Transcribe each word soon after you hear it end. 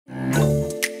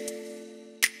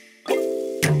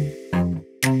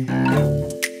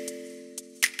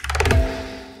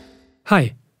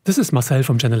Hi, this is Marcel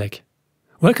from Genelec.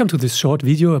 Welcome to this short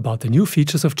video about the new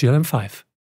features of GLM5.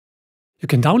 You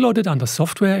can download it under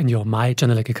Software in your My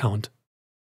Genelec account.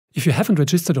 If you haven't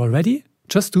registered already,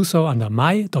 just do so under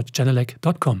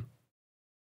my.genelec.com.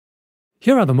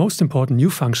 Here are the most important new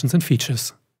functions and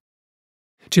features.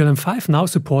 GLM5 now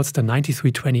supports the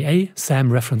 9320A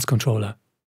SAM reference controller.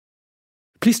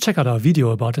 Please check out our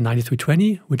video about the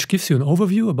 9320, which gives you an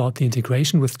overview about the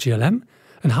integration with GLM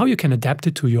and how you can adapt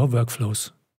it to your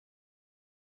workflows.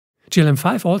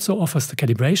 GLM5 also offers the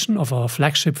calibration of our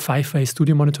flagship 5-way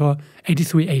studio monitor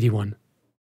 8381.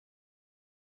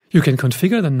 You can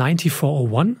configure the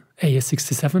 9401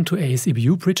 AES67 to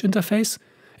AES-EBU bridge interface,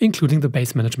 including the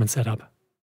base management setup.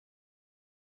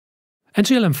 And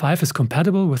GLM5 is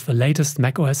compatible with the latest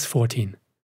macOS 14,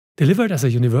 delivered as a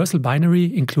universal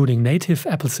binary including native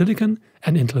Apple Silicon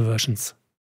and Intel versions.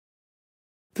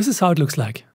 This is how it looks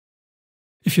like.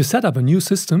 If you set up a new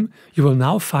system, you will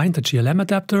now find the GLM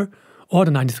adapter or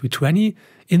the 9320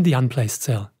 in the unplaced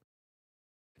cell.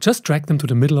 Just drag them to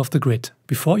the middle of the grid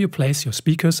before you place your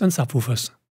speakers and subwoofers.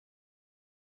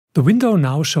 The window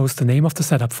now shows the name of the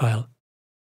setup file.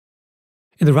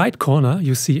 In the right corner,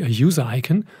 you see a user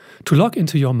icon to log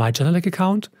into your My Genelec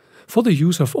account for the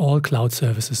use of all cloud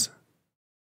services.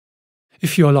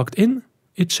 If you are logged in,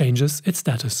 it changes its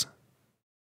status.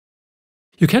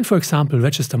 You can, for example,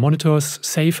 register monitors,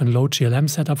 save and load GLM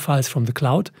setup files from the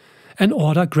cloud, and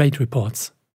order grade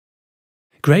reports.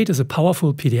 Grade is a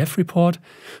powerful PDF report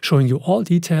showing you all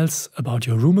details about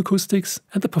your room acoustics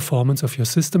and the performance of your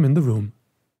system in the room.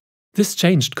 This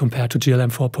changed compared to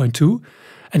GLM 4.2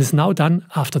 and is now done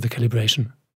after the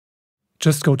calibration.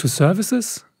 Just go to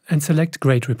Services and select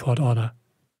Grade Report Order.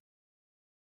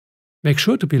 Make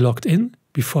sure to be logged in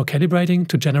before calibrating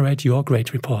to generate your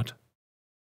grade report.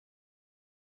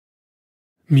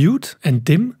 Mute and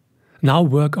dim now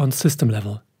work on system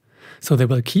level, so they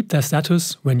will keep their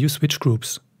status when you switch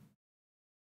groups.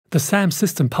 The SAM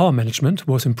system power management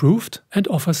was improved and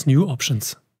offers new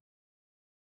options.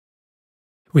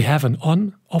 We have an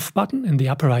on/off button in the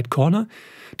upper right corner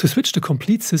to switch the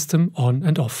complete system on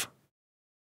and off.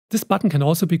 This button can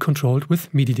also be controlled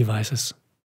with MIDI devices.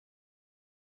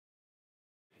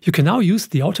 You can now use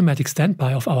the automatic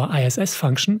standby of our ISS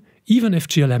function even if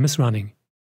GLM is running.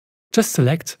 Just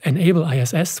select Enable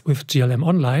ISS with GLM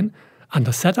Online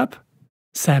under Setup,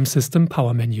 SAM System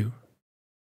Power menu.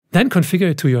 Then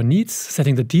configure it to your needs,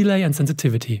 setting the delay and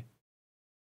sensitivity.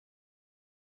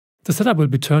 The setup will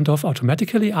be turned off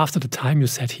automatically after the time you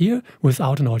set here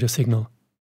without an audio signal.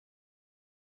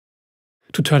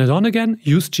 To turn it on again,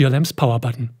 use GLM's Power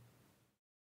button.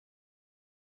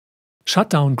 Shut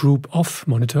down Group Off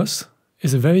monitors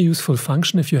is a very useful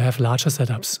function if you have larger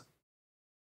setups.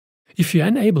 If you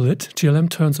enable it, GLM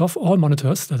turns off all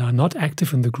monitors that are not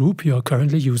active in the group you are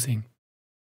currently using.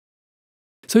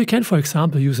 So you can, for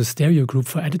example, use a stereo group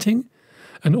for editing,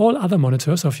 and all other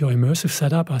monitors of your immersive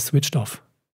setup are switched off.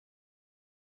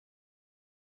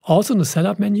 Also in the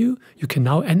Setup menu, you can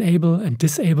now enable and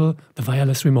disable the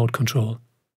wireless remote control.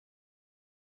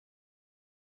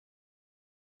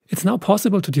 It's now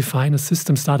possible to define a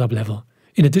system startup level,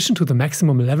 in addition to the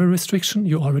maximum level restriction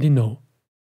you already know.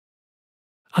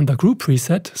 Under Group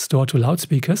Preset, Store to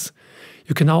Loudspeakers,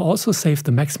 you can now also save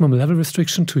the maximum level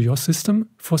restriction to your system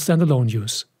for standalone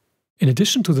use, in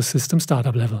addition to the system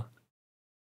startup level.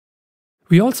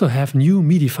 We also have new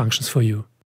MIDI functions for you.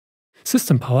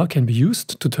 System power can be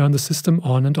used to turn the system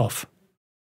on and off.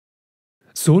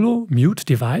 Solo Mute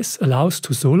device allows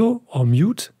to solo or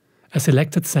mute a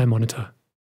selected SAM monitor.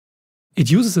 It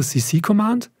uses a CC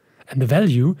command, and the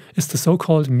value is the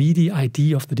so-called MIDI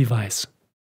ID of the device.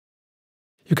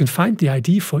 You can find the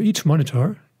ID for each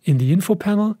monitor in the info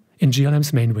panel in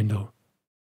GLM's main window.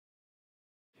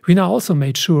 We now also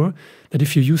made sure that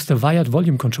if you use the wired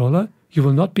volume controller, you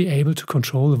will not be able to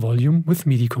control the volume with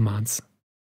MIDI commands.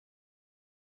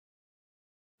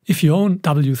 If you own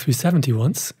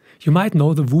W371s, you might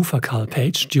know the woofer call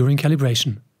page during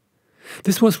calibration.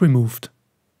 This was removed.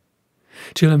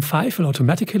 GLM5 will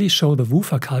automatically show the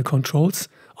woofer call controls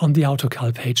on the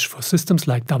autocal page for systems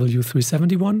like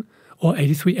W371 or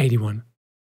 8381.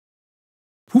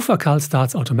 Woofer call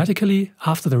starts automatically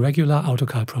after the regular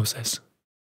autocal process.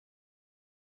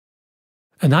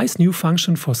 A nice new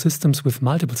function for systems with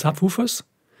multiple subwoofers: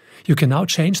 you can now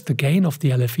change the gain of the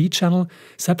LFE channel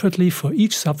separately for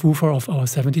each subwoofer of our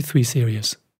 73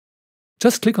 series.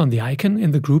 Just click on the icon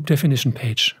in the group definition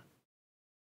page.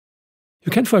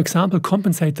 You can, for example,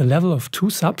 compensate the level of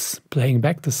two subs playing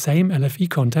back the same LFE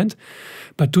content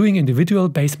by doing individual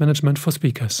bass management for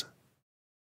speakers.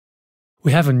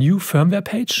 We have a new firmware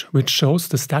page which shows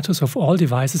the status of all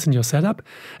devices in your setup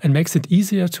and makes it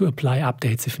easier to apply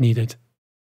updates if needed.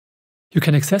 You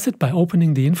can access it by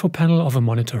opening the info panel of a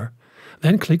monitor,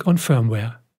 then click on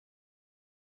Firmware.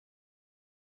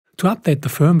 To update the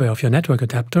firmware of your network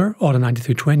adapter or the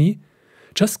 9320,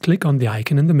 just click on the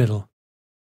icon in the middle.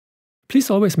 Please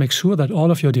always make sure that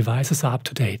all of your devices are up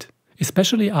to date,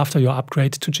 especially after your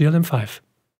upgrade to GLM5.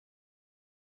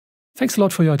 Thanks a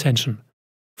lot for your attention.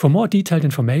 For more detailed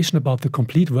information about the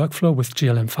complete workflow with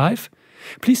GLM5,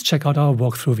 please check out our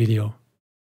walkthrough video.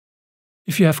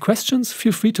 If you have questions,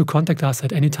 feel free to contact us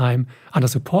at any time under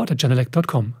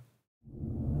support@genelec.com.